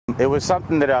It was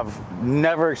something that I've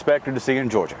never expected to see in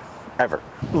Georgia, ever.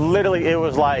 Literally, it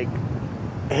was like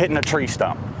hitting a tree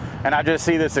stump. And I just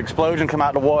see this explosion come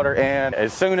out of the water, and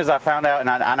as soon as I found out, and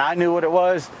I knew what it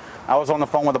was, I was on the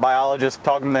phone with the biologist,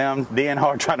 talking to them,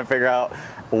 DNR, trying to figure out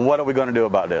what are we going to do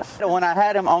about this. When I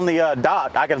had him on the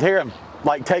dock, I could hear him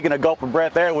like taking a gulp of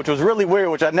breath air, which was really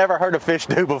weird, which I never heard a fish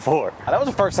do before. That was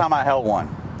the first time I held one,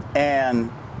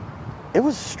 and it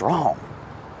was strong.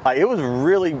 Like, it was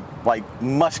really like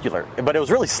muscular, but it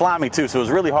was really slimy too, so it was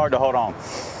really hard to hold on.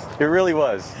 It really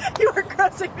was. You were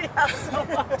grossing me out so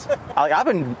much. I've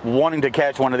been wanting to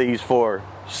catch one of these for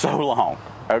so long,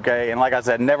 okay? And like I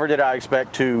said, never did I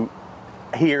expect to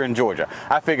here in Georgia.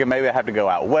 I figured maybe I have to go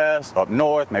out west, up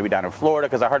north, maybe down in Florida,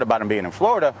 because I heard about them being in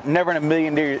Florida. Never in a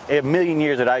million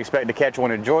years did I expect to catch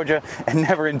one in Georgia, and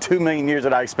never in 2 million years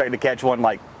did I expect to catch one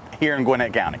like here in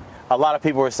Gwinnett County. A lot of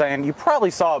people were saying, you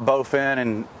probably saw a bowfin,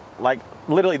 and like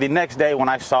literally the next day when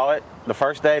I saw it, the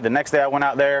first day, the next day I went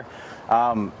out there,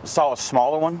 saw a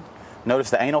smaller one,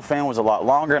 noticed the anal fin was a lot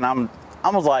longer, and I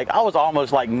was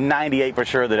almost like 98% for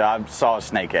sure that I saw a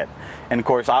snakehead. And of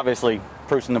course, obviously,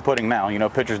 proof's in the pudding now, you know,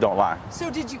 pictures don't lie.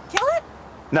 So did you kill it?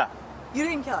 No. You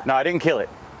didn't kill it? No, I didn't kill it.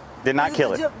 Did not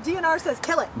kill it. DNR says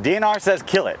kill it. DNR says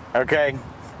kill it, okay?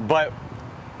 But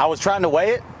I was trying to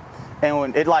weigh it, and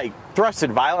when it like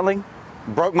thrusted violently,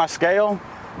 broke my scale,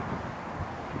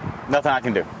 nothing I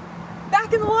can do.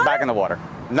 Back in the water? Back in the water.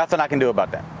 Nothing I can do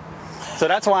about that. So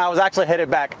that's why I was actually headed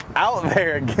back out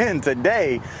there again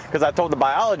today, because I told the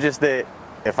biologist that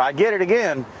if I get it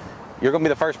again, you're going to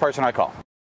be the first person I call.